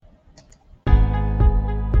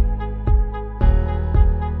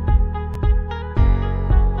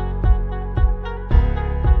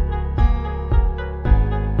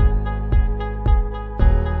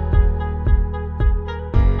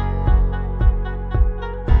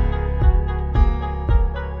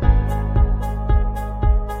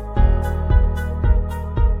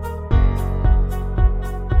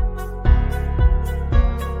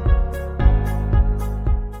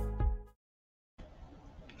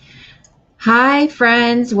Hi,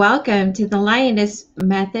 friends. Welcome to the Lioness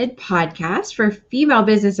Method podcast for female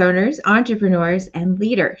business owners, entrepreneurs, and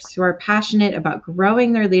leaders who are passionate about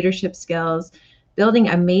growing their leadership skills, building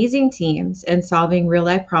amazing teams, and solving real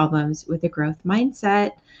life problems with a growth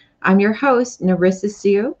mindset. I'm your host, Narissa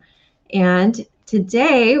Sue, and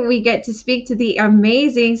today we get to speak to the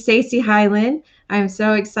amazing Stacey Hylen. I'm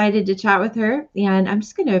so excited to chat with her, and I'm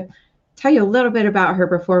just going to tell you a little bit about her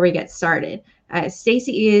before we get started.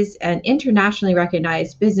 Stacey is an internationally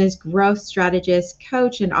recognized business growth strategist,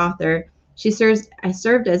 coach, and author. She served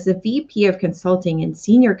as the VP of Consulting and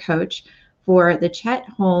Senior Coach for the Chet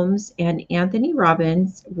Holmes and Anthony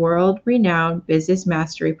Robbins world-renowned Business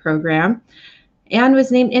Mastery Program and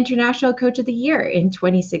was named International Coach of the Year in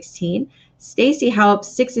 2016. Stacey helps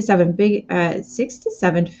six to seven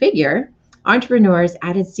figure entrepreneurs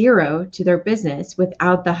add a zero to their business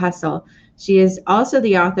without the hustle. She is also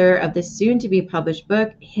the author of the soon-to-be published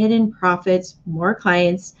book, Hidden Profits, More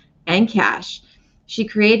Clients, and Cash. She is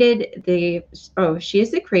the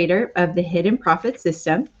creator of the Hidden Profit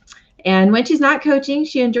System. And when she's not coaching,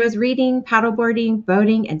 she enjoys reading, paddleboarding,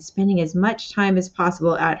 boating, and spending as much time as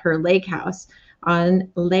possible at her lake house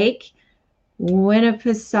on Lake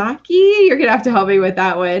Winnipesaukee. You're going to have to help me with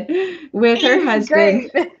that one. With her husband,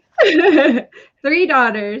 three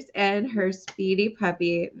daughters, and her speedy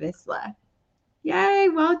puppy, Visla. Yay,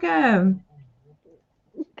 welcome.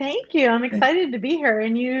 Thank you. I'm excited to be here.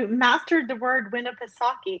 And you mastered the word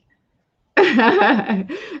Winnipesaukee.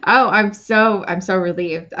 Oh, I'm so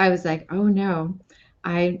relieved. I was like, oh no.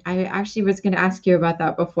 I actually was going to ask you about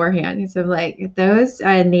that beforehand. So like those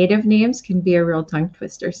native names can be a real tongue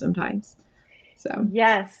twister sometimes. So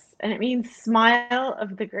yes, and it means smile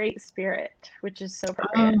of the great spirit, which is so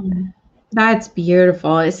appropriate. That's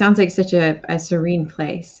beautiful. It sounds like such a serene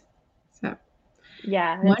place. So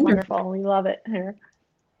yeah, it's wonderful. We love it here.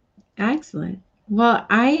 Excellent. Well,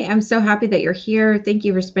 I am so happy that you're here. Thank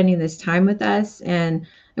you for spending this time with us. And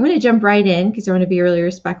I'm going to jump right in because I want to be really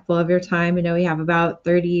respectful of your time. I know we have about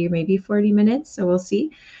 30, maybe 40 minutes, so we'll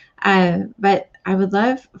see. But I would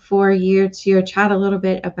love for you to chat a little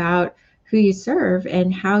bit about who you serve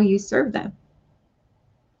and how you serve them.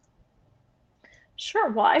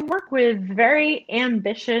 Sure. Well, I work with very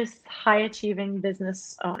ambitious, high achieving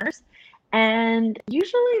business owners. And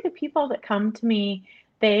usually the people that come to me,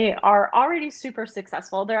 they are already super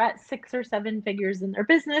successful. They're at 6 or 7 figures in their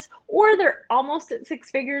business, or they're almost at 6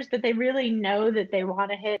 figures, but they really know that they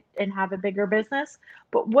want to hit and have a bigger business.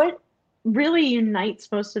 But what really unites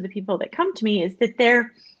most of the people that come to me is that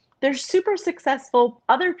they're super successful.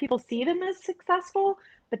 Other people see them as successful,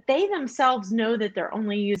 but they themselves know that they're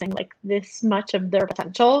only using like this much of their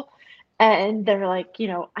potential. And they're like,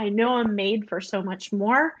 I know I'm made for so much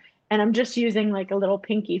more, and I'm just using like a little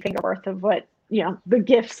pinky finger worth of what, the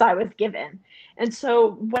gifts I was given. And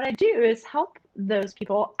so what I do is help those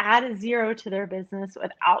people add a zero to their business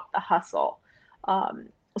without the hustle.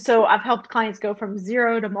 So I've helped clients go from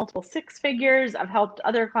 0 to multiple 6 figures. I've helped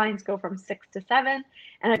other clients go from 6 to 7.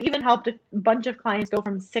 And I've even helped a bunch of clients go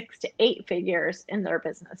from 6 to 8 figures in their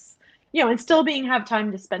business, and still have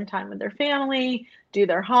time to spend time with their family, do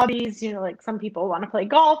their hobbies. Like some people want to play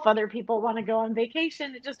golf, other people want to go on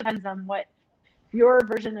vacation. It just depends on what your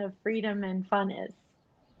version of freedom and fun is.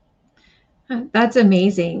 That's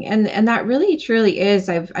amazing. And that really truly is.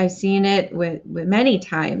 I've seen it with many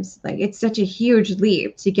times. Like it's such a huge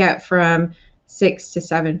leap to get from 6 to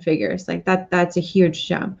 7 figures. Like that's a huge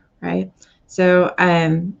jump, right? So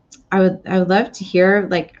I would love to hear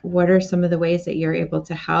like what are some of the ways that you're able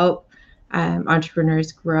to help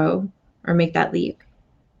entrepreneurs grow or make that leap?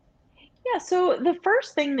 Yeah, so the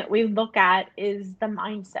first thing that we look at is the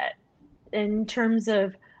mindset in terms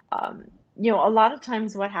of a lot of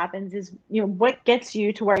times what happens is, what gets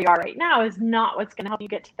you to where you are right now is not what's going to help you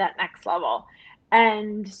get to that next level.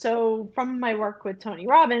 And so from my work with Tony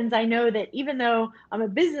Robbins, I know that even though I'm a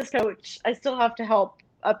business coach, I still have to help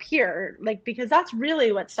up here, like, because that's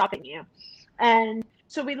really what's stopping you. And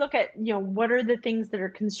so we look at, what are the things that are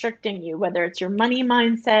constricting you, whether it's your money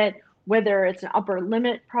mindset, whether it's an upper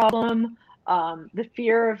limit problem, the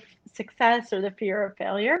fear of success or the fear of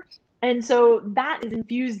failure. And so that is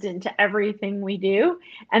infused into everything we do.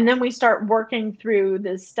 And then we start working through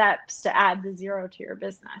the steps to add the zero to your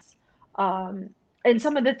business. And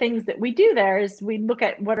some of the things that we do there is we look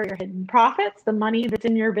at what are your hidden profits, the money that's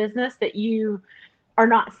in your business that you are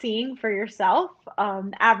not seeing for yourself.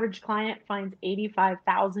 The average client finds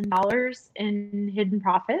 $85,000 in hidden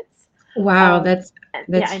profits. Wow, that's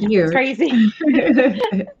yeah, huge. It's crazy.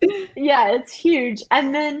 Yeah, it's huge.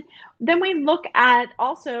 And then we look at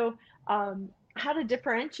also how to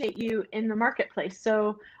differentiate you in the marketplace.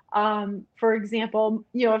 So, for example,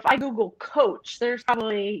 if I Google coach, there's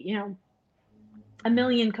probably, a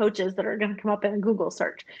million coaches that are going to come up in a Google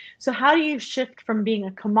search. So how do you shift from being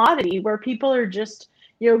a commodity where people are just,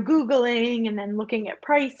 Googling and then looking at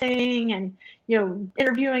pricing and,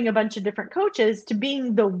 interviewing a bunch of different coaches to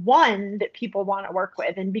being the one that people want to work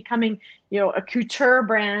with and becoming, a couture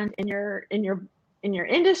brand in your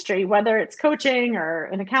industry, whether it's coaching or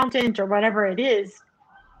an accountant or whatever it is,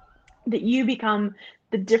 that you become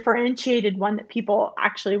the differentiated one that people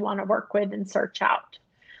actually want to work with and search out.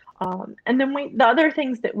 And then the other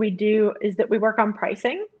things that we do is that we work on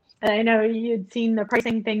pricing. And I know you'd seen the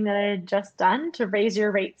pricing thing that I had just done to Raise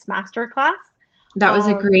Your Rates Masterclass. That was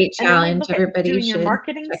a great And then we challenge. look at Everybody doing your should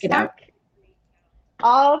marketing check it out. stack.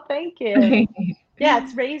 Oh, thank you. Yeah,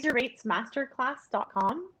 it's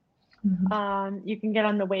raiseyourratesmasterclass.com. You can get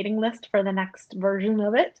on the waiting list for the next version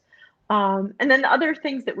of it. And then the other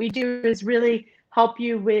things that we do is really help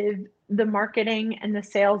you with the marketing and the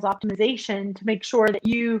sales optimization to make sure that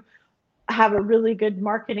you have a really good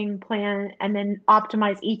marketing plan and then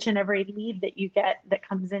optimize each and every lead that you get that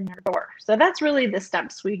comes in your door. So that's really the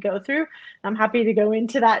steps we go through. I'm happy to go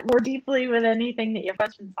into that more deeply with anything that you have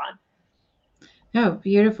questions on. Oh,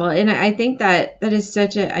 beautiful. And I think that is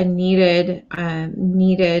such a needed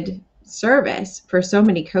service for so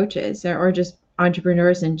many coaches or just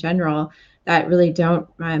entrepreneurs in general that really don't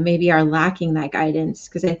maybe are lacking that guidance.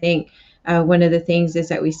 Because I think one of the things is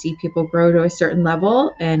that we see people grow to a certain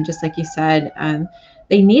level, and just like you said,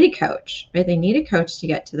 they need a coach, right? They need a coach to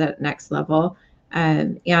get to that next level.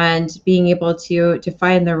 And being able to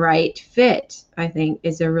find the right fit, I think,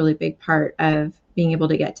 is a really big part of being able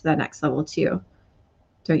to get to that next level too.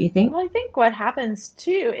 Don't you think? Well, I think what happens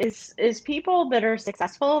too is people that are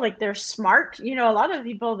successful, like they're smart. A lot of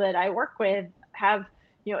people that I work with have,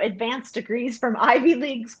 advanced degrees from Ivy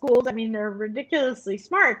League schools. I mean, they're ridiculously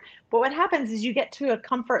smart. But what happens is you get to a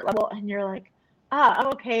comfort level and you're like, I'm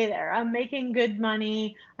okay there. I'm making good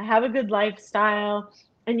money. I have a good lifestyle.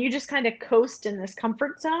 And you just kind of coast in this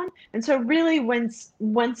comfort zone. And so really once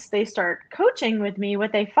they start coaching with me,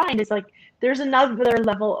 what they find is like there's another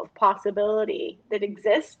level of possibility that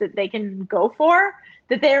exists that they can go for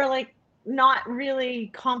that they're like not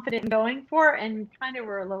really confident in going for and kind of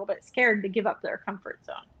were a little bit scared to give up their comfort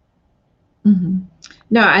zone. Mm-hmm.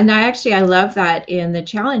 No, and I love that in the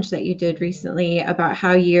challenge that you did recently about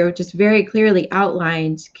how you just very clearly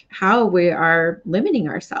outlined how we are limiting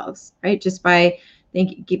ourselves, right? Just by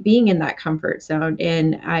being in that comfort zone.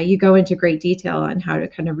 And you go into great detail on how to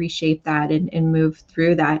kind of reshape that and move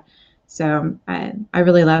through that. So I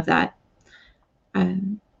really love that.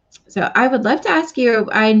 So I would love to ask you,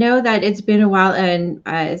 I know that it's been a while and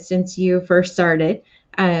since you first started,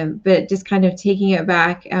 but just kind of taking it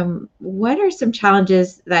back, what are some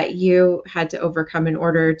challenges that you had to overcome in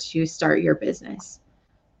order to start your business?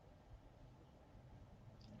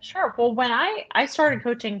 Sure. Well, when I started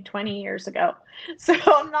coaching 20 years ago, so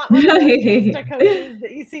I'm not one of those Insta coaches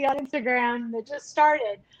that you see on Instagram that just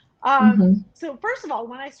started. So first of all,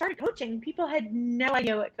 when I started coaching, people had no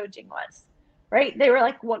idea what coaching was, right? They were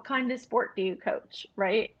like, what kind of sport do you coach,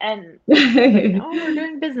 right? And like, no, we're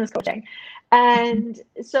doing business coaching. And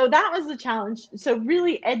so that was the challenge. So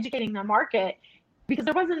really educating the market because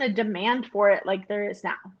there wasn't a demand for it like there is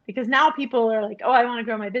now. Because now people are like, oh, I want to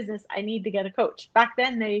grow my business. I need to get a coach. Back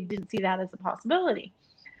then, they didn't see that as a possibility.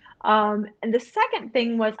 And the second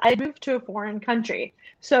thing was I moved to a foreign country.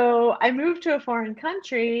 So I moved to a foreign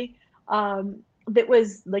country that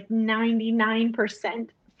was like 99%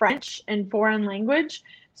 French and foreign language.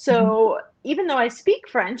 So even though I speak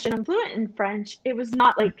French and I'm fluent in French, it was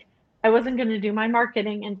not like I wasn't going to do my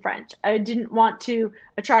marketing in French. I didn't want to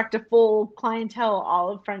attract a full clientele, all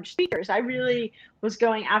of French speakers. I really was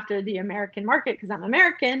going after the American market because I'm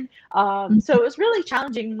American. So it was really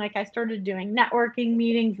challenging. Like I started doing networking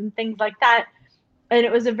meetings and things like that. And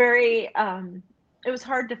it was a very, it was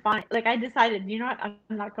hard to find. Like I decided, you know what, I'm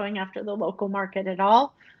not going after the local market at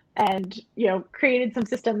all. And, created some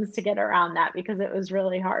systems to get around that because it was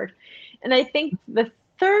really hard. And I think the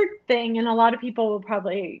third thing, and a lot of people will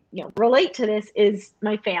probably, relate to this, is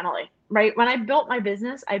my family, right? When I built my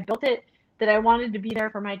business, I built it that I wanted to be there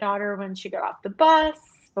for my daughter when she got off the bus.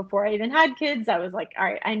 Before I even had kids, I was like, all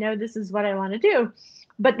right, I know this is what I want to do.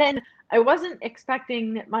 But then I wasn't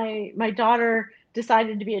expecting that my daughter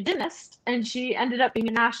decided to be a gymnast, and she ended up being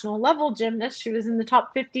a national level gymnast. She was in the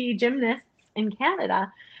top 50 gymnasts in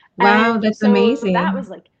Canada. Wow, And that's so that amazing. was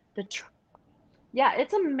like Yeah,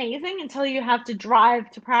 it's amazing until you have to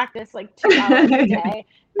drive to practice like 2 hours a day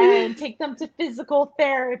and take them to physical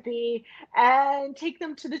therapy and take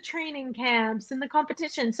them to the training camps and the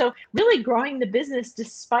competition. So really growing the business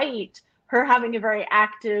despite her having a very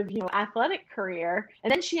active, athletic career.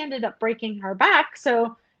 And then she ended up breaking her back.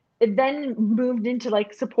 So it then moved into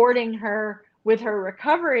like supporting her with her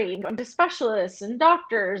recovery, going to specialists and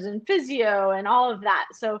doctors and physio and all of that.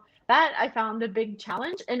 So that I found a big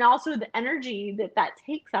challenge, and also the energy that that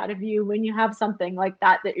takes out of you when you have something like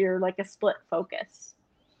that you're like a split focus.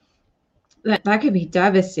 That could be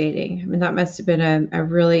devastating. I mean, that must have been a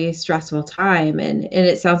really stressful time, and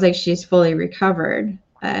it sounds like she's fully recovered.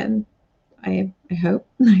 I hope.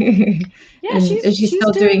 Yeah, And is she she's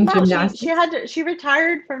still doing doing well. She gymnastics? had to, she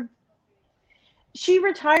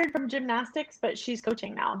retired from gymnastics, but she's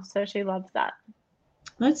coaching now, so she loves that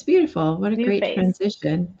That's beautiful. What a new great phase.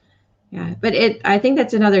 transition. Yeah, but I think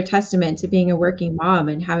that's another testament to being a working mom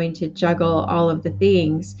and having to juggle all of the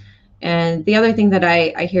things. And the other thing that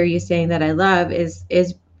I hear you saying that I love is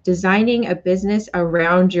designing a business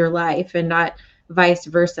around your life and not vice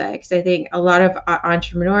versa. Because I think a lot of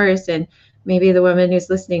entrepreneurs, and maybe the woman who's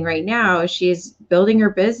listening right now, she's building her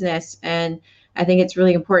business, and I think it's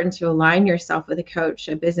really important to align yourself with a coach,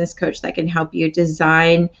 a business coach that can help you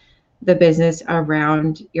design the business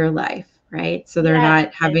around your life, right? So they're Yeah,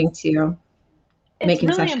 not having to make it's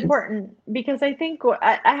really concessions. important because I think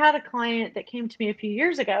I had a client that came to me a few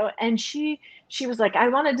years ago, and she was like, I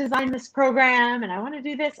want to design this program and I want to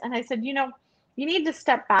do this. And I said, you need to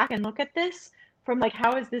step back and look at this from like,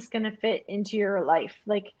 how is this going to fit into your life?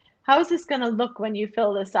 Like, how is this going to look when you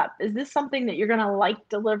fill this up? Is this something that you're going to like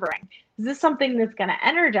delivering? Is this something that's going to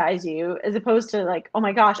energize you, as opposed to like, oh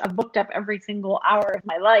my gosh, I've booked up every single hour of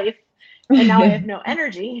my life and now I have no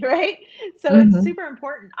energy, right? So it's Hmm. super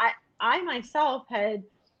important. I myself had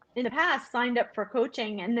in the past signed up for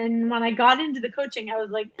coaching, and then when I got into the coaching, I was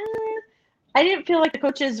like, I didn't feel like the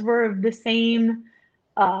coaches were of the same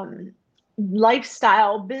um,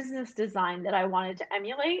 lifestyle business design that I wanted to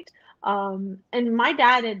emulate. And my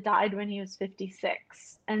dad had died when he was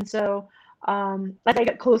 56, and so as I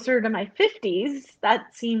get closer to my 50s,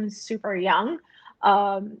 that seems super young.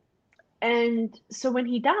 Um, and so when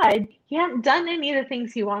he died, he hadn't done any of the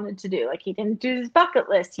things he wanted to do. Like, he didn't do his bucket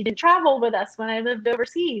list. He didn't travel with us when I lived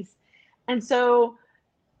overseas. And so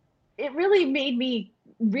it really made me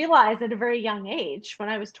realize at a very young age, when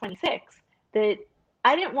I was 26, that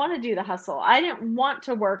I didn't want to do the hustle. I didn't want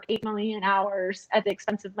to work 8 million hours at the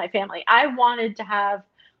expense of my family. I wanted to have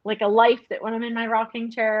like a life that when I'm in my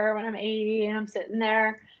rocking chair, when I'm 80 and I'm sitting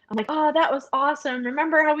there, I'm like, oh, that was awesome.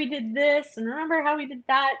 Remember how we did this and remember how we did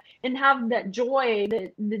that, and have that joy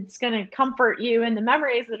that's going to comfort you, and the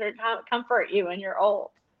memories that are going to comfort you when you're old.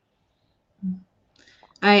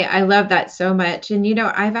 I love that so much. And,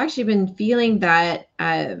 I've actually been feeling that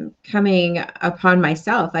coming upon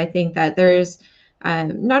myself. I think that there's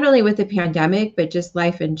not only with the pandemic, but just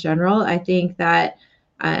life in general. I think that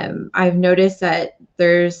I've noticed that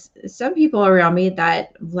there's some people around me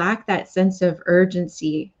that lack that sense of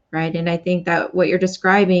urgency, right? And I think that what you're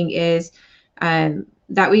describing is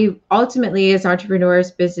that we ultimately, as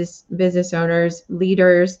entrepreneurs, business owners,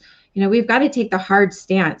 leaders, we've got to take the hard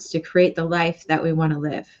stance to create the life that we want to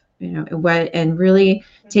live, and really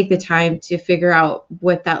take the time to figure out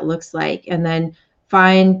what that looks like, and then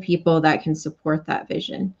find people that can support that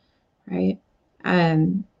vision, right?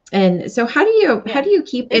 And so how Yeah. do you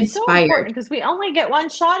keep It's so important inspired? because we only get one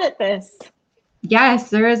shot at this. Yes,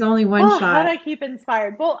 there is only one Oh, how do shot. I keep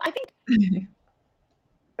inspired? Well, I think,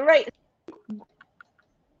 right,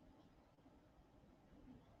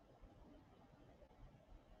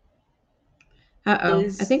 Uh-oh, I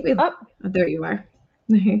is think we, up. oh, there you are.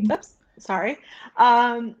 Oops, sorry.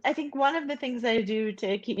 I think one of the things I do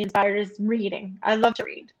to keep me inspired is reading. I love to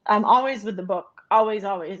read. I'm always with the book. Always,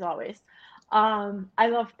 always, always. I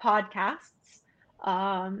love podcasts.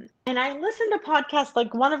 And I listen to podcasts,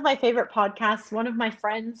 like one of my favorite podcasts, one of my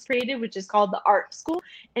friends created, which is called The Art School.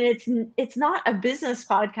 And it's not a business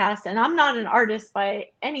podcast, and I'm not an artist by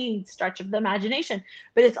any stretch of the imagination,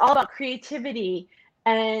 but it's all about creativity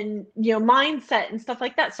and mindset and stuff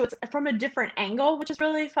like that. So it's from a different angle, which is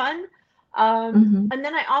really fun. Hmm. And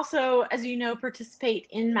then I also, as you know, participate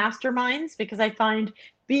in masterminds because I find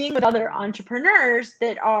being with other entrepreneurs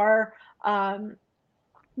that are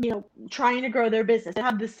trying to grow their business, they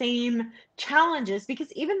have the same challenges.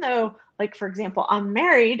 Because even though, like, for example, I'm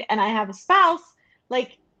married and I have a spouse,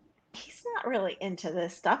 like, he's not really into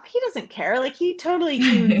this stuff. He doesn't care. Like, he totally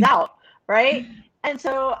tunes out, right? And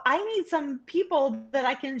so I need some people that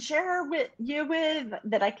I can share with you with,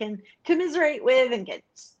 that I can commiserate with and get,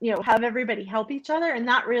 have everybody help each other. And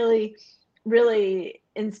that really, really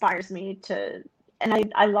inspires me to,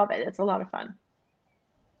 and I love it. It's a lot of fun.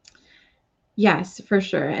 Yes, for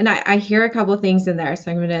sure. And I hear a couple things in there.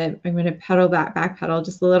 So I'm gonna backpedal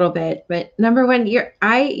just a little bit. But number one, you're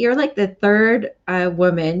like the third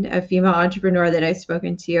woman, a female entrepreneur that I've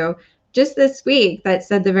spoken to just this week that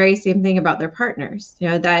said the very same thing about their partners.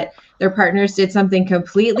 That their partners did something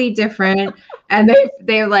completely different. And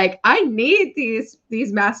they're like, I need these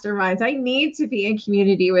masterminds. I need to be in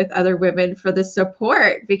community with other women for the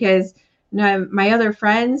support, because no, my other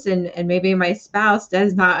friends and maybe my spouse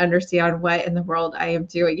does not understand what in the world I am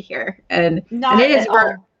doing here. And it Not is at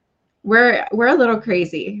all. we're a little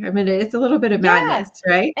crazy. I mean, it's a little bit of Yeah. madness,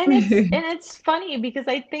 right? And it's funny because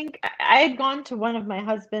I think I had gone to one of my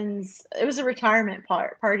husband's, it was a retirement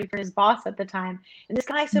party for his boss at the time. And this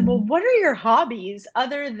guy said, "Well, what are your hobbies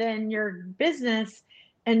other than your business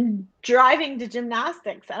and driving to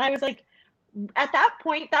gymnastics?" And I was like, at that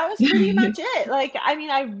point, that was pretty much it. Like, I mean,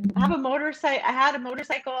 I have a motorcycle, I had a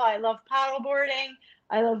motorcycle, I love paddleboarding,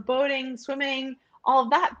 I love boating, swimming, all of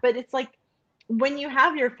that. But it's like, when you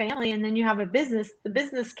have your family and then you have a business, the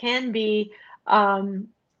business can be um,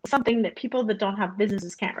 something that people that don't have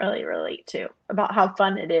businesses can't really relate to, about how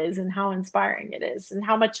fun it is and how inspiring it is and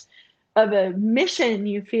how much of a mission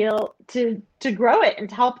you feel to grow it and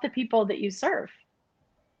to help the people that you serve.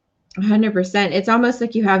 100%. It's almost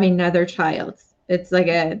like you have another child. It's like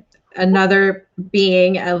another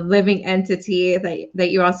being, a living entity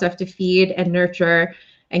that you also have to feed and nurture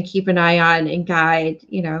and keep an eye on and guide,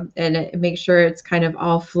 and make sure it's kind of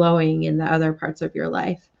all flowing in the other parts of your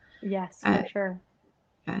life. Yes, Uh, for sure.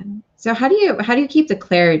 so how do you keep the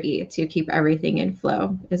clarity to keep everything in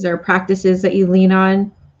flow? Is there practices that you lean on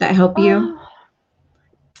that help you? Oh,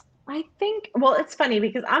 I think, well, it's funny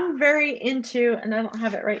because I'm very into, and I don't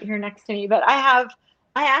have it right here next to me, but I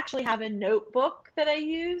actually have a notebook that I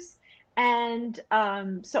use. And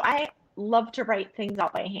so I love to write things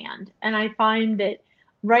out by hand. And I find that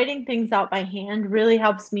writing things out by hand really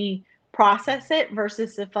helps me process it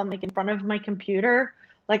versus if I'm like in front of my computer.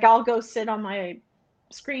 Like, I'll go sit on my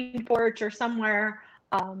screen porch or somewhere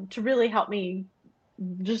to really help me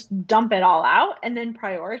just dump it all out and then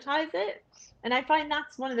prioritize it. And I find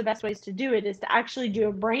that's one of the best ways to do it, is to actually do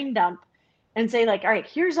a brain dump and say, like, all right,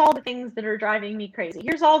 here's all the things that are driving me crazy.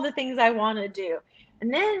 Here's all the things I want to do.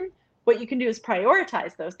 And then what you can do is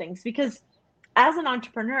prioritize those things, because as an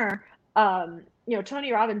entrepreneur,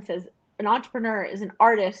 Tony Robbins says an entrepreneur is an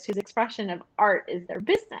artist whose expression of art is their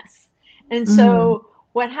business. And Mm. so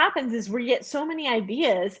what happens is we get so many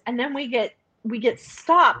ideas, and then we get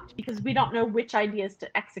stopped because we don't know which ideas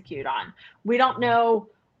to execute on. We don't know.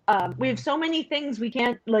 We have so many things we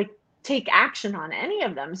can't like take action on any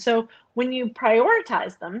of them. So when you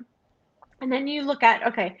prioritize them, and then you look at,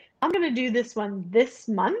 okay, I'm going to do this one this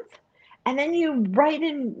month. And then you write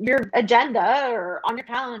in your agenda or on your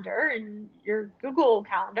calendar and your Google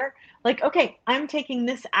calendar, like, okay, I'm taking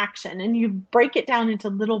this action. And you break it down into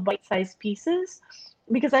little bite-sized pieces.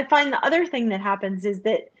 Because I find the other thing that happens is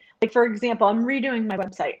that, like, for example, I'm redoing my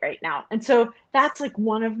website right now. And so that's like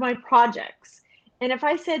one of my projects. And if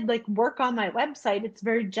I said, like, work on my website, it's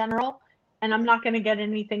very general and I'm not going to get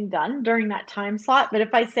anything done during that time slot. But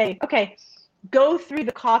if I say, okay, go through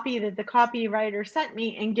the copy that the copywriter sent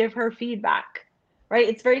me and give her feedback, right?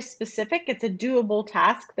 It's very specific. It's a doable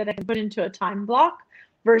task that I can put into a time block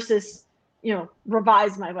versus,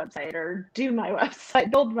 revise my website or do my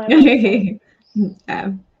website, build my website.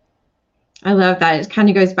 Yeah. I love that. It kind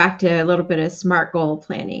of goes back to a little bit of SMART goal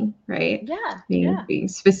planning, right? Yeah, Being yeah. being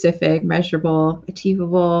specific, measurable,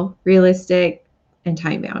 achievable, realistic, and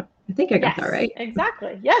time bound. I think I got that Yes, right.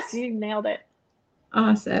 exactly. Yes, you nailed it.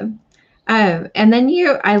 Awesome. And then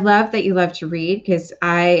I love that you love to read, because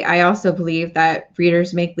I also believe that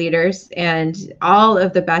readers make leaders, and all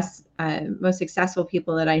of the best, most successful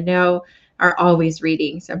people that I know are always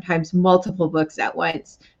reading, sometimes multiple books at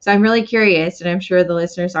once. So I'm really curious, and I'm sure the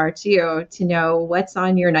listeners are too, to know what's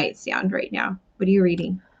on your nightstand right now. What are you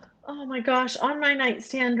reading? Oh my gosh, on my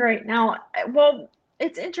nightstand right now. Well,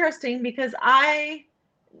 it's interesting because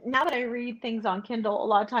now that I read things on Kindle, a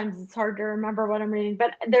lot of times it's hard to remember what I'm reading,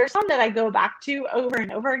 but there's some that I go back to over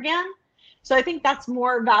and over again. So I think that's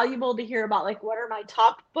more valuable to hear about, like, what are my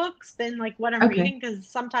top books than like what I'm Okay. reading, because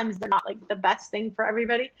sometimes they're not like the best thing for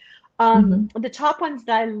everybody. Hmm. The top ones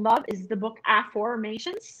that I love is the book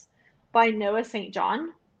Affirmations by Noah St.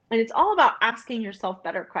 John. And it's all about asking yourself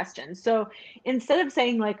better questions. So instead of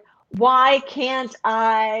saying, like, why can't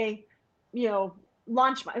I, you know,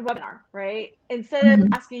 launch my webinar, right? Instead of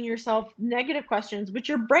Mhm. asking yourself negative questions, which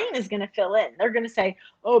your brain is going to fill in. They're going to say,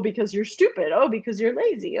 oh, because you're stupid. Oh, because you're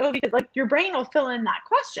lazy. Oh, because like your brain will fill in that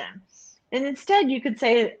question. And instead you could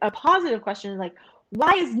say a positive question like,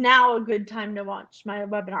 why is now a good time to launch my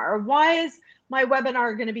webinar? Or why is my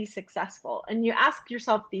webinar going to be successful? And you ask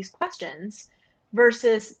yourself these questions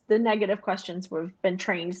versus the negative questions we've been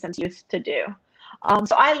trained since youth to do.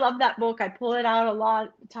 So I love that book. I pull it out a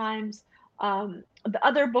lot of times. The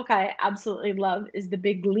other book I absolutely love is The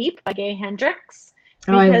Big Leap by Gay Hendricks,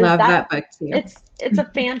 Oh, I because love that book too. it's a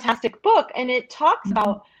fantastic book, and it talks Mhm.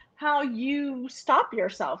 about how you stop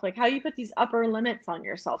yourself, like how you put these upper limits on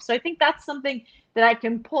yourself. So I think that's something that I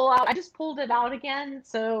can pull out. I just pulled it out again.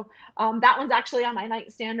 So that one's actually on my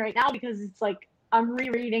nightstand right now because it's like I'm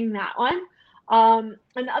rereading that one.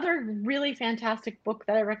 Another really fantastic book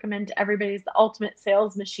that I recommend to everybody is The Ultimate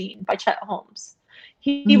Sales Machine by Chet Holmes.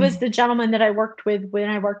 He was Mm. the gentleman that I worked with when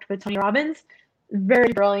I worked with Tony Robbins.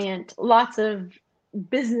 Very brilliant. Lots of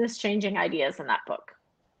business changing ideas in that book.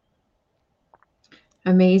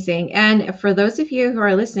 Amazing. And for those of you who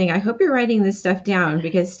are listening, I hope you're writing this stuff down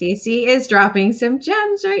because Stacey is dropping some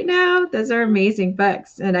gems right now. Those are amazing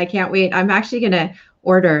books, and I can't wait. I'm actually going to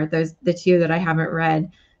order the two that I haven't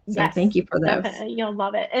read. So thank Yes, you for those. definitely. You'll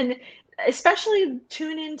love it. And especially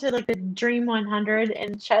tune into like the Dream 100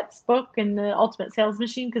 in Chet's book and the Ultimate Sales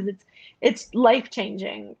Machine, because it's life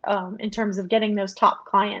changing in terms of getting those top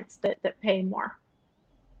clients that pay more.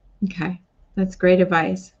 Okay. That's great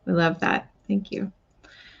advice. I love that. Thank you.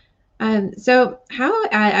 So how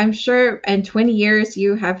I'm sure in 20 years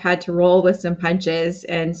you have had to roll with some punches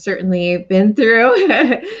and certainly been through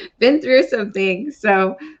been through some things.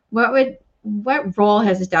 So what role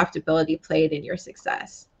has adaptability played in your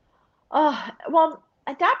success? Well,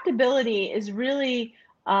 adaptability is really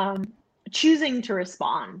choosing to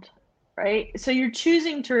respond, right? So you're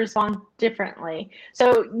choosing to respond differently.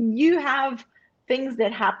 So you have things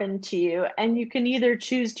that happen to you, and you can either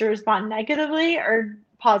choose to respond negatively or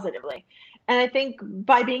positively. And I think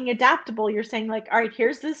by being adaptable, you're saying, like, all right,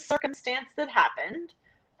 here's this circumstance that happened.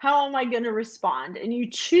 How am I going to respond? And you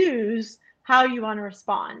choose how you want to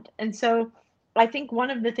respond. And so I think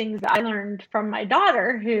one of the things that I learned from my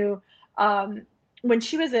daughter, who um, when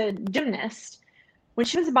she was a gymnast, when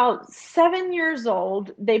she was about 7 years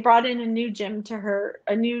old, they brought in a new gym to her,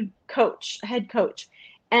 a new coach, head coach.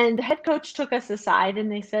 And the head coach took us aside and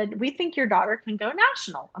they said, we think your daughter can go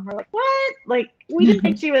national. And we're like, what? Like, we didn't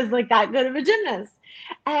think she was like that good of a gymnast.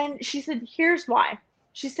 And she said, here's why.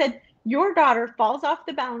 She said, your daughter falls off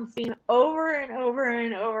the balance beam over and over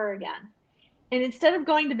and over again. And instead of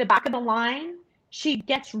going to the back of the line, she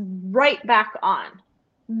gets right back on,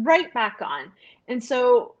 right back on. And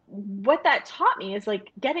so what that taught me is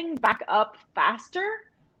like getting back up faster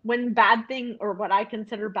when bad thing, or what I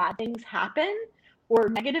consider bad things, happen, or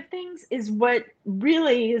negative things, is what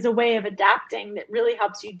really is a way of adapting that really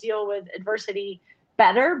helps you deal with adversity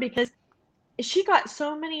better, because she got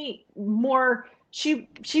so many more, she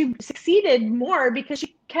succeeded more because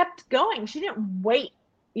she kept going. She didn't wait.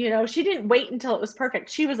 She didn't wait until it was perfect.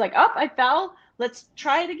 She was like, oh, I fell, let's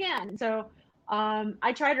try it again. So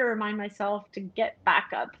I try to remind myself to get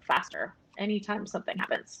back up faster anytime something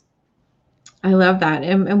happens. I love that.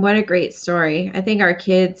 And what a great story. I think our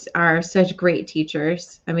kids are such great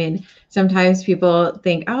teachers. I mean, sometimes people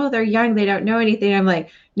think, oh, they're young, they don't know anything. I'm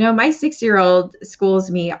like, no, my 6-year-old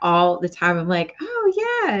schools me all the time. I'm like, oh,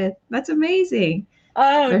 yeah, that's amazing.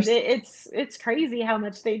 Oh, They're, it's crazy how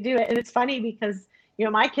much they do it. And it's funny because,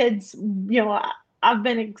 my kids, I've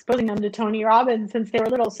been exposing them to Tony Robbins since they were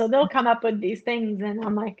little. So they'll come up with these things and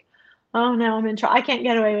I'm like, oh no, I'm in trouble. I can't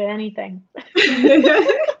get away with anything.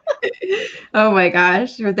 oh my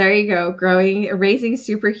gosh. Well, there you go. Raising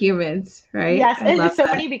superhumans, right? Yes, I and love it's so that.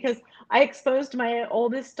 funny because I exposed my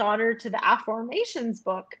oldest daughter to the affirmations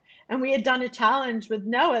book, and we had done a challenge with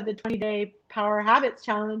Noah, the 20-day Power Habits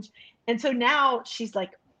challenge. And so now she's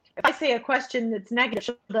like, if I say a question that's negative,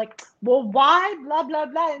 she'll be like, well, why, blah, blah,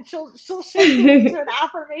 blah. And she'll shift it into an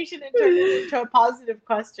affirmation and turn it into a positive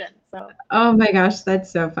question. So Oh my gosh,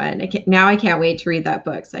 that's so fun. Now I can't wait to read that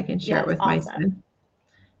book so I can share it yes, with my awesome. son.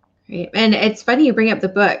 Great. And it's funny you bring up the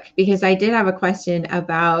book because I did have a question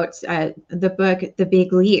about the book, The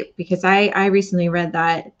Big Leap, because I recently read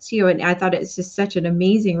that too, and I thought it's just such an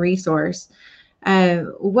amazing resource.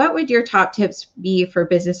 What would your top tips be for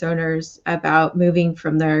business owners about moving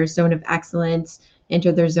from their zone of excellence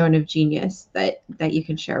into their zone of genius that you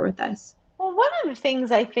can share with us? Well, one of the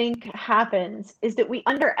things I think happens is that we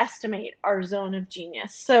underestimate our zone of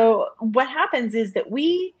genius. So, what happens is that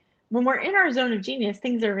when we're in our zone of genius,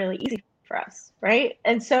 things are really easy for us, right?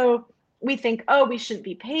 And so, we think, oh, we shouldn't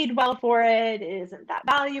be paid well for it. It isn't that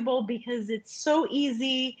valuable because it's so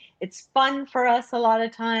easy. It's fun for us a lot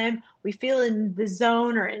of time. We feel in the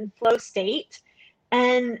zone or in flow state.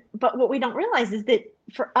 But what we don't realize is that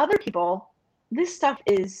for other people, this stuff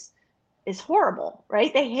is horrible,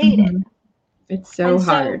 right? They hate it. Mhm. It's so And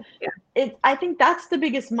so hard. Yeah. I think that's the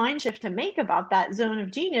biggest mind shift to make about that zone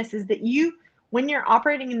of genius is that when you're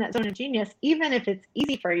operating in that zone of genius, even if it's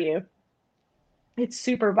easy for you, it's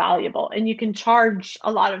super valuable and you can charge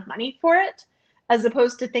a lot of money for it, as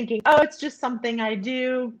opposed to thinking, oh, it's just something I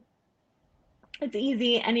do. It's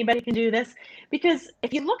easy. Anybody can do this. Because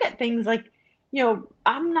if you look at things like,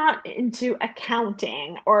 I'm not into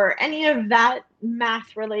accounting or any of that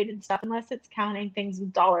math related stuff unless it's counting things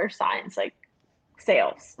with dollar signs like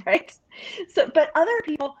sales, right? So, but other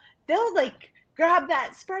people, they'll like grab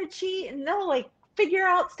that spreadsheet and they'll like figure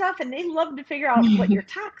out stuff, and they love to figure out what your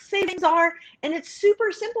tax savings are, and it's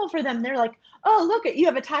super simple for them. They're like, oh, look at, you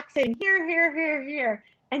have a tax saving here, here, here, here,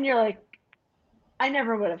 and you're like, I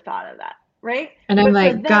never would have thought of that, right? And I'm But for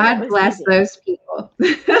like, them, it God was bless easy. those people.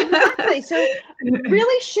 Exactly. So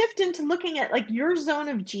really shift into looking at like your zone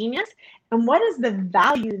of genius and what is the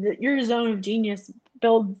value that your zone of genius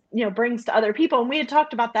brings to other people. And we had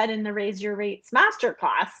talked about that in the Raise Your Rates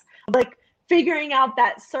masterclass, like figuring out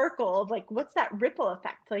that circle of like, what's that ripple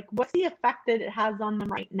effect? Like, what's the effect that it has on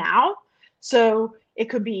them right now? So it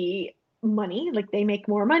could be money, like they make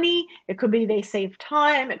more money. It could be they save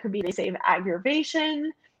time. It could be they save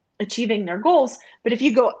aggravation, achieving their goals. But if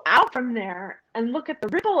you go out from there and look at the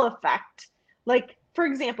ripple effect, like, for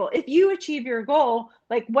example, if you achieve your goal,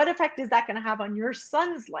 like what effect is that going to have on your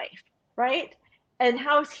son's life, right? And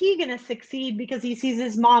how is he going to succeed because he sees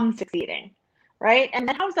his mom succeeding, right? And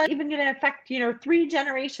then how is that even going to affect, 3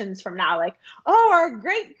 generations from now? Like, oh, our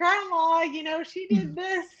great grandma, she did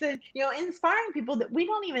this, and, inspiring people that we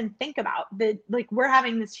don't even think about, that like we're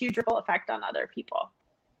having this huge ripple effect on other people.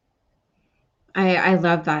 I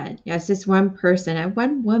love that. Yes, just one person and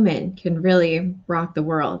one woman can really rock the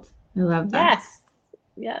world. I love that.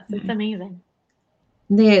 Yes, it's amazing.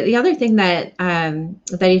 The other thing that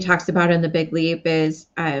he talks about in the Big Leap is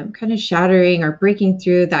kind of shattering or breaking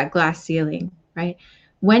through that glass ceiling, right?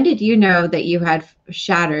 When did you know that you had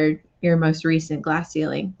shattered your most recent glass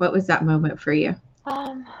ceiling? What was that moment for you?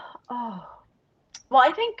 Oh, well,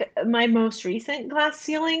 I think my most recent glass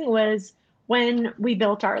ceiling was when we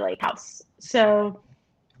built our lake house. So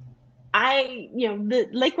the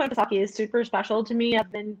Lake Winnipesaukee is super special to me.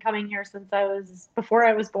 I've been coming here since before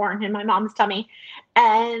I was born in my mom's tummy.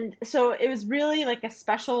 And so it was really like a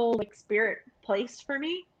special, like, spirit place for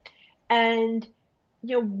me. And,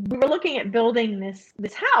 we were looking at building this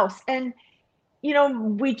house, and,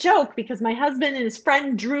 we joke because my husband and his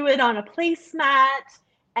friend drew it on a placemat,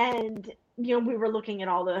 and, we were looking at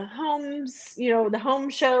all the homes, the home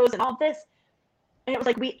shows and all this. And it was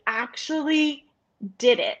like, we actually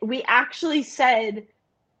did it. We actually said,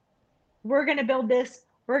 we're going to build this.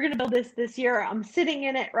 We're going to build this year. I'm sitting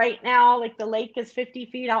in it right now. Like, the lake is 50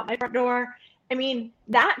 feet out my front door. I mean,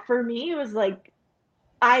 that for me was like,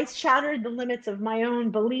 I shattered the limits of my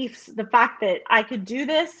own beliefs. The fact that I could do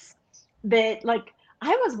this, that like,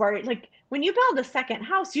 I was worried, like, when you build a second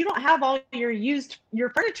house, you don't have all your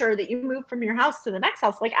furniture that you move from your house to the next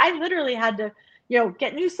house. Like, I literally had to,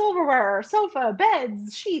 get new silverware, sofa,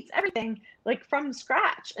 beds, sheets, everything, like, from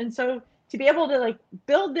scratch. And so to be able to like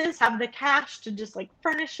build this, have the cash to just like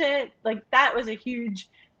furnish it, like, that was a huge,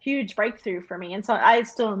 huge breakthrough for me. And so I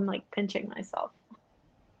still am like pinching myself.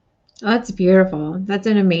 Oh, that's beautiful. That's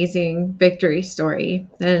an amazing victory story.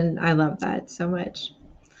 And I love that so much.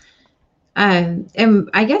 And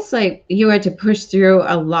I guess like you had to push through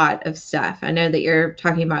a lot of stuff. I know that you're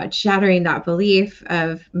talking about shattering that belief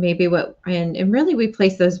of maybe and really we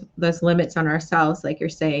place those limits on ourselves, like you're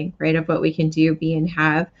saying, right, of what we can do, be, and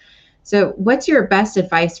have. So what's your best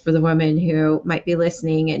advice for the woman who might be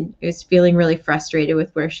listening and is feeling really frustrated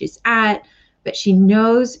with where she's at, but she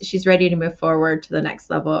knows she's ready to move forward to the next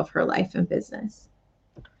level of her life and business?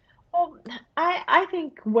 Well, I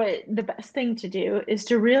think what the best thing to do is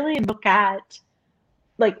to really look at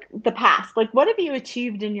like the past. Like, what have you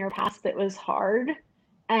achieved in your past that was hard,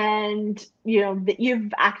 and that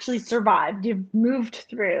you've actually survived, you've moved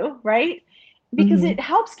through, right? Because Mm-hmm. it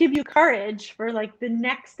helps give you courage for like the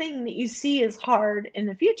next thing that you see is hard in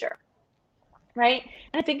the future, right?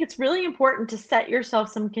 And I think it's really important to set yourself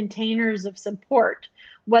some containers of support,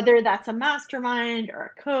 whether that's a mastermind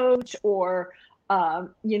or a coach or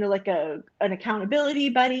like an accountability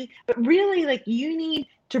buddy. But really, like, you need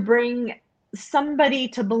to bring somebody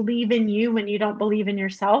to believe in you when you don't believe in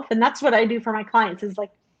yourself. And that's what I do for my clients, is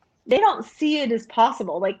like, they don't see it as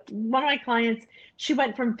possible. Like one of my clients, she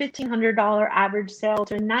went from $1,500 average sale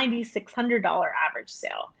to a $9,600 average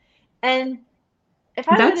sale. And if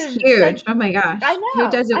I would That's have said, huge. Oh my gosh. Who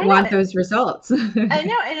doesn't I want know, those results? I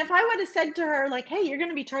know. And if I would have said to her, like, hey, you're going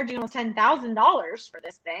to be charging almost $10,000 for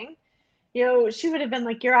this thing, she would have been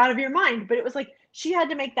like, you're out of your mind. But it was like she had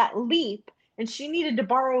to make that leap, and she needed to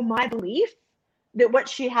borrow my belief that what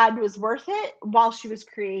she had was worth it while she was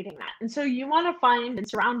creating that. And so you want to find and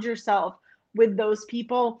surround yourself with those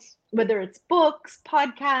people, whether it's books,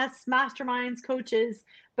 podcasts, masterminds, coaches,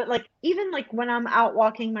 but like even like when I'm out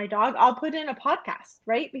walking my dog, I'll put in a podcast,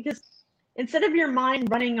 right? Because instead of your mind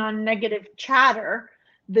running on negative chatter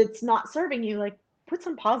that's not serving you, like put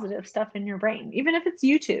some positive stuff in your brain, even if it's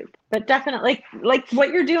YouTube. But definitely like what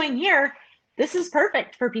you're doing here, this is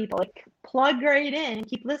perfect for people. Like plug right in and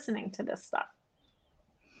keep listening to this stuff.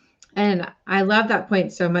 And I love that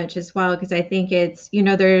point so much as well, because I think it's, we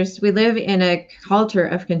live in a culture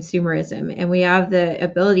of consumerism, and we have the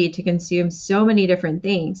ability to consume so many different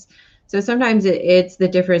things. So sometimes it's the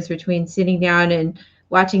difference between sitting down and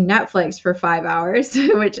watching Netflix for 5 hours,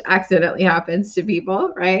 which accidentally happens to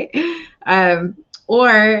people, right?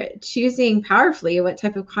 Or choosing powerfully what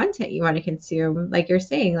type of content you want to consume. Like you're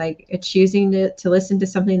saying, like choosing to listen to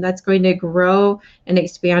something that's going to grow and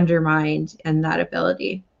expand your mind and that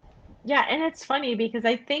ability. Yeah, and it's funny because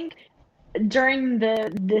I think during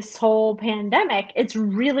this whole pandemic, it's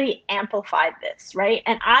really amplified this, right?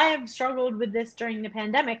 And I have struggled with this during the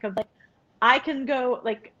pandemic of like, I can go,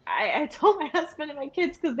 like, I told my husband and my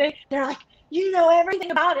kids because they're like, you know everything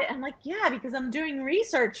about it. I'm like, yeah, because I'm doing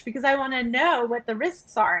research because I want to know what the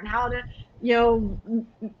risks are and how to,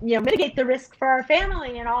 mitigate the risk for our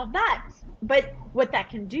family and all of that. But what that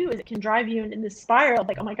can do is it can drive you into this spiral of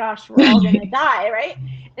like, oh my gosh, we're all gonna die, right?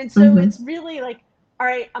 And so Mm-hmm. it's really like, all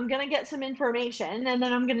right, I'm going to get some information and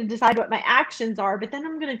then I'm going to decide what my actions are, but then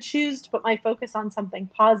I'm going to choose to put my focus on something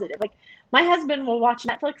positive. Like my husband will watch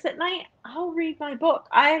Netflix at night. I'll read my book.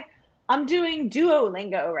 I'm doing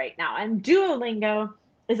Duolingo right now, and Duolingo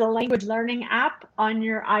is a language learning app on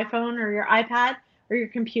your iPhone or your iPad or your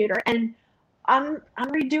computer. And I'm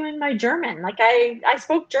redoing my German. Like I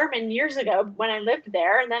spoke German years ago when I lived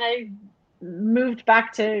there, and then I moved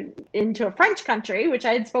back into a French country, which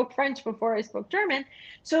I had spoke French before I spoke German.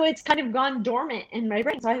 So it's kind of gone dormant in my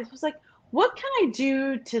brain. So I was like, what can I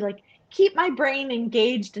do to like keep my brain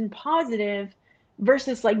engaged and positive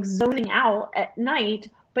versus like zoning out at night,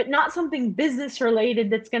 but not something business related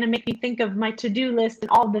that's going to make me think of my to-do list and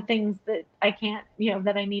all the things that I can't,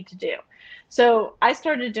 that I need to do. So I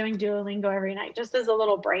started doing Duolingo every night just as a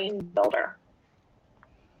little brain builder.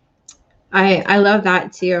 I love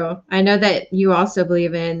that too. I know that you also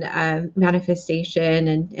believe in manifestation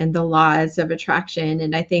and the laws of attraction.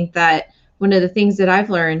 And I think that one of the things that I've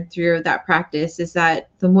learned through that practice is that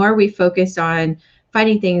the more we focus on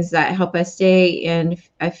finding things that help us stay in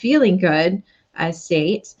a feeling good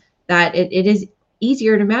state, that it is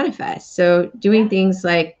easier to manifest. So doing things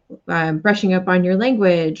like brushing up on your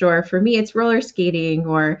language, or for me, it's roller skating,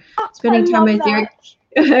 or spending time with your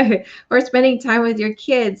or spending time with your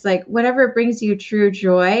kids, like whatever brings you true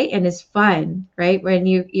joy and is fun, right? When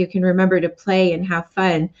you can remember to play and have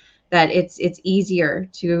fun, that it's easier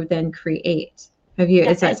to then create.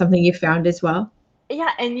 Is that something you found as well?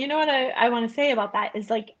 Yeah, and you know what I want to say about that is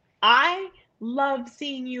like I love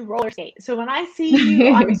seeing you roller skate. So when I see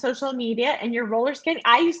you on social media and you're roller skating,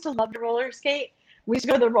 I used to love to roller skate. We used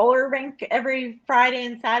to go to the roller rink every Friday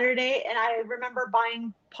and Saturday, and I remember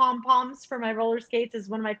buying pom-poms for my roller skates as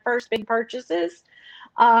one of my first big purchases.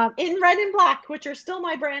 In red and black, which are still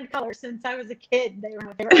my brand colors since I was a kid. They were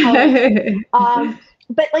my favorite colors.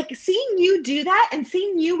 But like seeing you do that and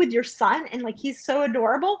seeing you with your son, and like he's so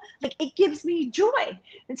adorable, like it gives me joy.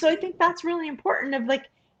 And so I think that's really important of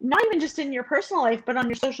like not even just in your personal life, but on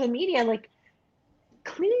your social media, like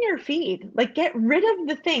clean your feed, like get rid of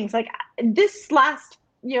the things. Like this last,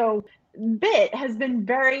 bit has been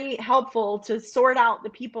very helpful to sort out the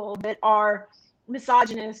people that are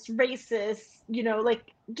misogynist, racist,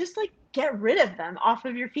 like just like get rid of them off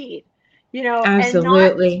of your feed, and not,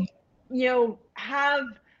 Absolutely. have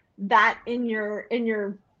that in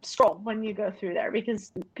your scroll when you go through there,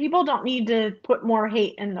 because people don't need to put more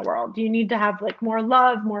hate in the world. You need to have like more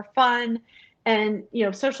love, more fun, and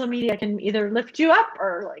social media can either lift you up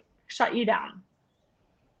or like shut you down.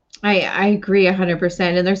 I agree 100%.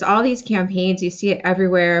 And there's all these campaigns, you see it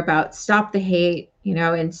everywhere about stop the hate,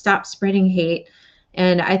 and stop spreading hate.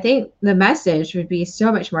 And I think the message would be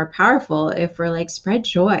so much more powerful if we're like spread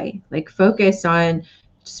joy, like focus on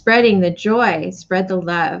spreading the joy, spread the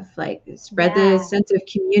love, like spread the Yeah. sense of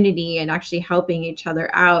community and actually helping each other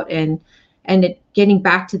out, and getting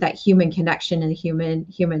back to that human connection and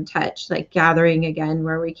human touch, like gathering again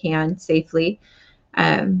where we can safely.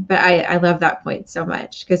 But I love that point so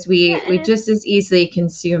much, because Yeah, we and just as easily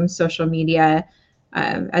consume social media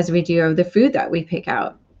as we do the food that we pick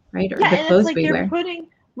out, right? Or yeah, the and it's clothes like we you're wear. putting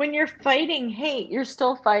when you're fighting hate, you're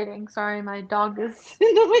still fighting. Sorry, my dog is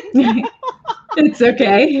in the window. It's Just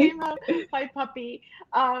okay. came out, my puppy.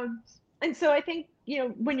 Um, and so I think,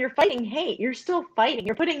 when you're fighting hate, you're still fighting.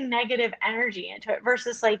 You're putting negative energy into it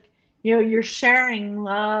versus like, you're sharing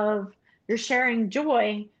love, you're sharing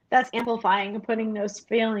joy. That's amplifying and putting those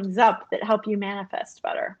feelings up that help you manifest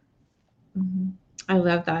better. Mhm. I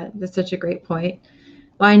love that. That's such a great point.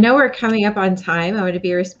 Well, I know we're coming up on time. I want to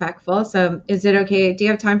be respectful. So is it okay? Do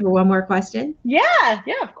you have time for one more question? Yeah,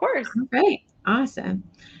 yeah, of course. All right. Awesome.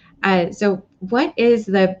 So what is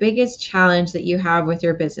the biggest challenge that you have with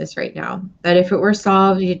your business right now? That if it were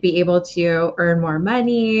solved, you'd be able to earn more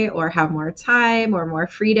money or have more time or more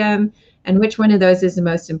freedom? And which one of those is the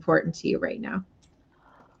most important to you right now?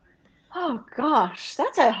 Oh gosh,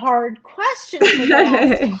 that's a hard question for the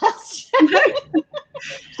last question.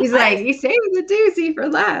 She's like, I you saved the doozy for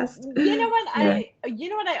last. You know what Yeah.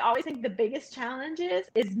 I always think the biggest challenge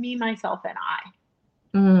is me, myself, and I,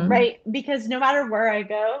 Mm, right? Because no matter where I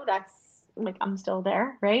go, that's like I'm still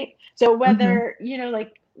there, right? So mhm. whether,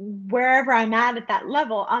 like wherever I'm at that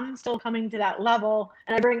level, I'm still coming to that level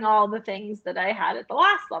and I bring all the things that I had at the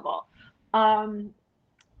last level. Um,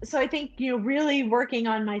 so I think, really working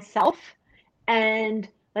on myself and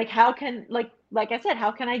like how can like I said,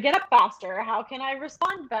 how can I get up faster? How can I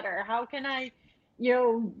respond better? How can I,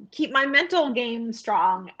 keep my mental game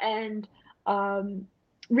strong? And um,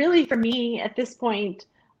 really for me at this point,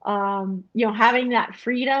 having that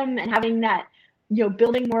freedom and having that,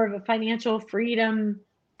 building more of a financial freedom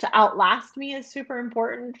to outlast me is super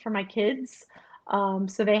important for my kids.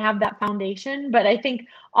 So they have that foundation. But I think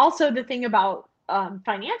also the thing about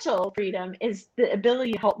financial freedom is the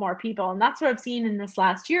ability to help more people. And that's what I've seen in this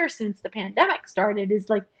last year since the pandemic started is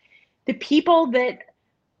like the people that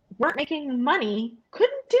weren't making money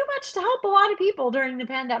couldn't do much to help a lot of people during the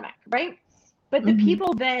pandemic, right? But the Mhm.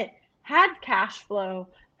 people that had cash flow,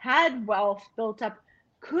 had wealth built up,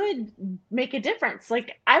 could make a difference.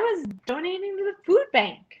 Like I was donating to the food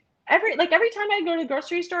bank. Every time I go to the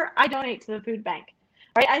grocery store, I donate to the food bank.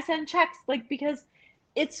 Right? I send checks because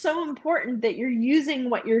it's so important that you're using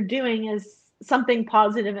what you're doing as something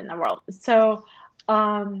positive in the world. So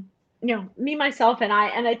me, myself, and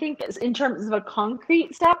I think in terms of a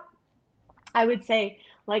concrete step, I would say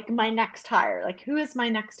like my next hire, like who is my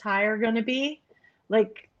next hire going to be?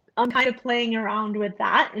 Like I'm kind of playing around with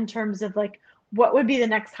that in terms of like what would be the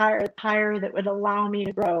next hire that would allow me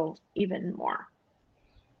to grow even more.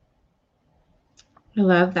 I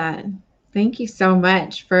love that. Thank you so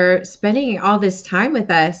much for spending all this time with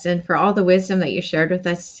us and for all the wisdom that you shared with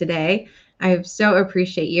us today. I so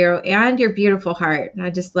appreciate you and your beautiful heart. I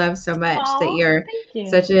just love so much that Oh, you're thank you.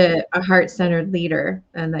 such a heart-centered leader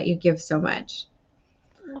and that you give so much.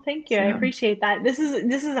 Well, thank you. I So, appreciate that. This is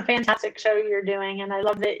a fantastic show you're doing, and I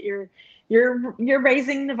love that you're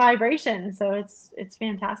raising the vibration. So it's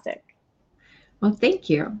fantastic. well, thank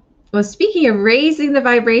you. Well, speaking of raising the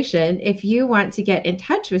vibration, if you want to get in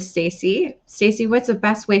touch with Stacey, Stacey, what's the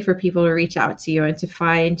best way for people to reach out to you and to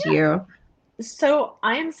find you? So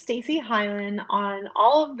I'm Stacey Hylen on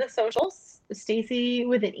all of the socials. Stacey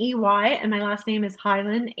with an EY, and my last name is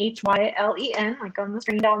Hylen, Hylen, like on the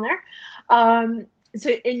screen down there. And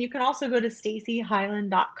you can also go to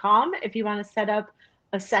staceyhylen.com if you want to set up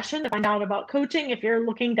a session to find out about coaching. If you're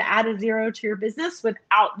looking to add a zero to your business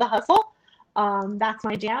without the hustle, that's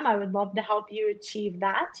my jam. I would love to help you achieve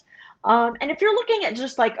that. And if you're looking at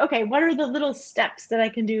just like, okay, what are the little steps that I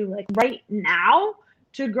can do like right now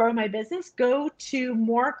to grow my business, go to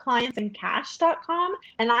moreclientsandcash.com,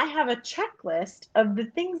 and I have a checklist of the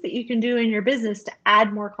things that you can do in your business to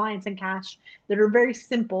add more clients and cash that are very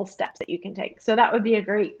simple steps that you can take. So that would be a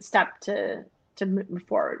great step to move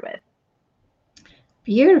forward with.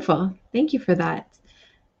 Beautiful. Thank you for that.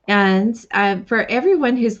 And for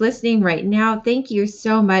everyone who's listening right now, thank you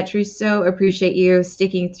so much. We so appreciate you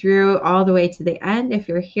sticking through all the way to the end if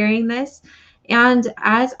you're hearing this. And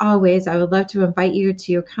as always, I would love to invite you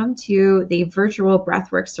to come to the virtual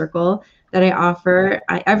breathwork circle that I offer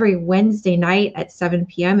every Wednesday night at 7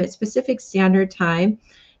 p.m. at Pacific Standard Time.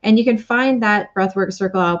 And you can find that breathwork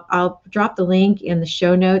circle. I'll drop the link in the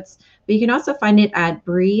show notes, but you can also find it at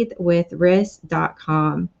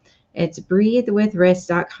breathewithriss.com. It's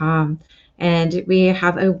breathewithriss.com. And we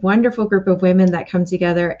have a wonderful group of women that come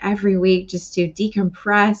together every week just to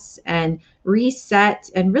decompress and reset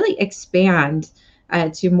and really expand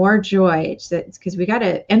to more joy, because we got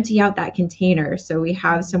to empty out that container so we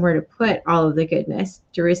have somewhere to put all of the goodness,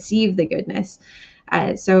 to receive the goodness.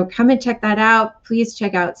 So come and check that out. Please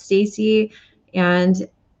check out Stacey, and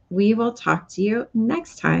we will talk to you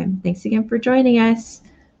next time. Thanks again for joining us.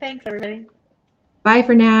 Thanks, everybody. Bye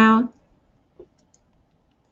for now.